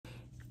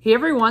Hey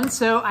everyone,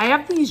 so I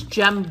have these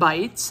Gem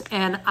Bites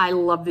and I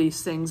love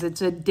these things.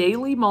 It's a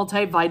daily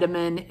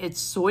multivitamin. It's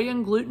soy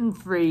and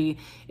gluten-free.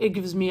 It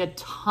gives me a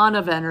ton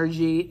of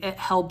energy. It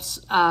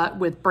helps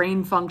with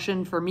brain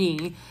function for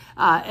me,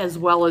 as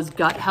well as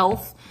gut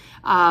health.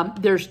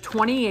 There's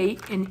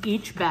 28 in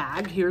each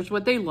bag. Here's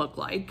what they look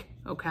like,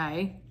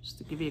 okay? Just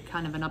to give you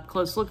kind of an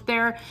up-close look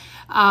there.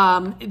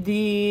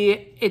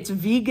 It's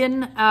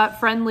vegan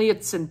friendly,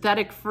 it's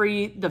synthetic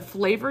free. The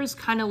flavor is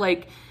kind of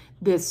like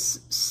this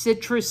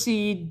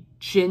citrusy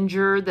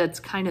ginger that's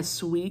kind of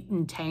sweet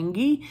and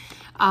tangy.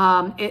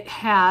 It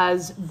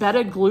has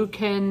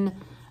beta-glucan,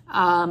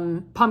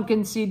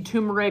 pumpkin seed,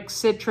 turmeric,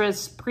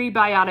 citrus,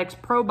 prebiotics,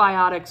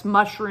 probiotics,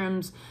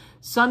 mushrooms,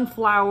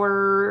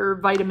 sunflower,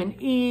 vitamin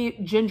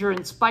E, ginger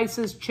and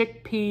spices,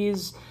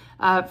 chickpeas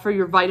for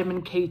your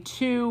vitamin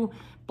K2,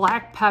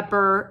 black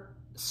pepper,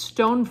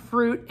 stone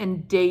fruit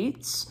and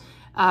dates,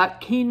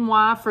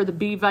 quinoa for the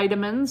B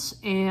vitamins,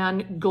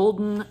 and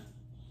golden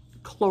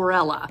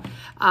chlorella.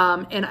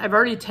 And I've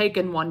already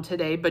taken one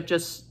today, but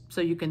just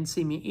so you can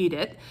see me eat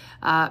it.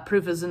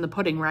 Proof is in the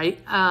pudding, right?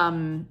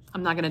 I'm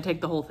not going to take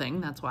the whole thing,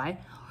 that's why.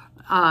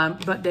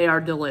 But they are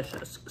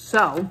delicious.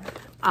 So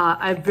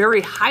I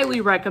very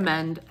highly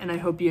recommend, and I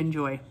hope you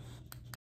enjoy.